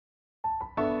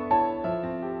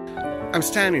I'm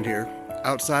standing here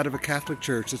outside of a Catholic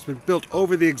church that's been built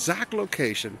over the exact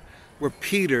location where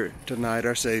Peter denied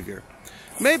our Savior.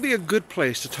 Maybe a good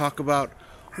place to talk about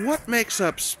what makes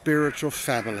up spiritual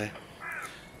family.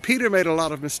 Peter made a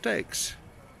lot of mistakes.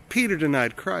 Peter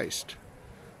denied Christ.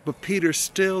 But Peter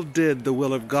still did the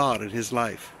will of God in his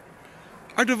life.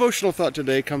 Our devotional thought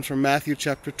today comes from Matthew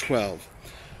chapter 12,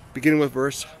 beginning with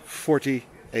verse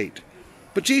 48.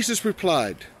 But Jesus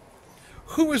replied,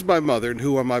 "Who is my mother and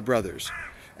who are my brothers?"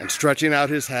 And stretching out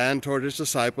his hand toward his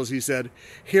disciples, he said,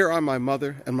 "Here are my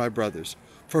mother and my brothers.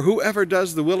 For whoever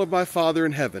does the will of my Father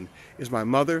in heaven is my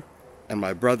mother and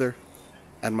my brother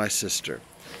and my sister."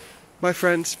 My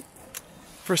friends,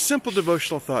 for a simple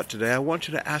devotional thought today, I want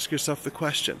you to ask yourself the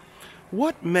question,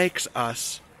 what makes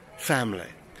us family?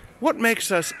 What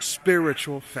makes us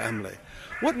spiritual family?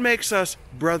 What makes us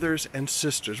brothers and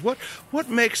sisters? What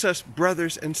makes us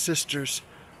brothers and sisters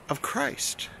of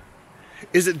Christ?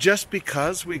 Is it just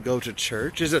because we go to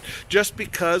church? Is it just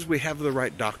because we have the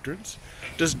right doctrines?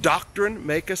 Does doctrine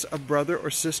make us a brother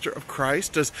or sister of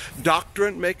Christ? Does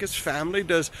doctrine make us family?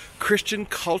 Does Christian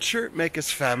culture make us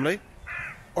family?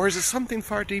 Or is it something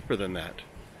far deeper than that?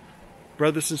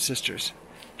 Brothers and sisters,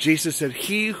 Jesus said,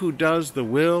 "He who does the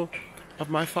will of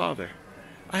my Father."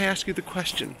 I ask you the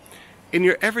question, in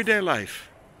your everyday life,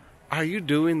 are you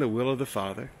doing the will of the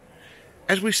Father?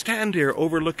 As we stand here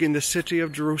overlooking the city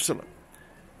of Jerusalem,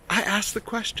 I ask the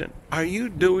question, are you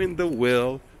doing the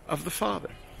will of the Father?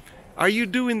 Are you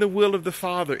doing the will of the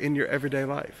Father in your everyday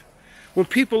life? When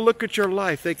people look at your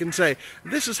life, they can say,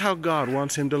 this is how God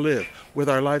wants him to live with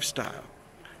our lifestyle.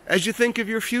 As you think of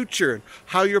your future,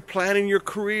 how you're planning your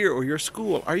career or your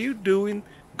school, are you doing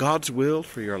God's will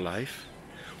for your life?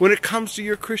 When it comes to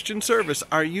your Christian service,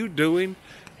 are you doing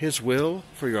his will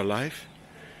for your life?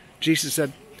 Jesus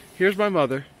said, here's my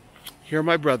mother, here are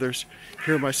my brothers,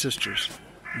 here are my sisters,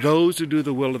 those who do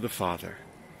the will of the Father.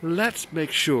 Let's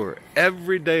make sure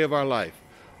every day of our life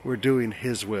we're doing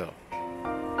his will.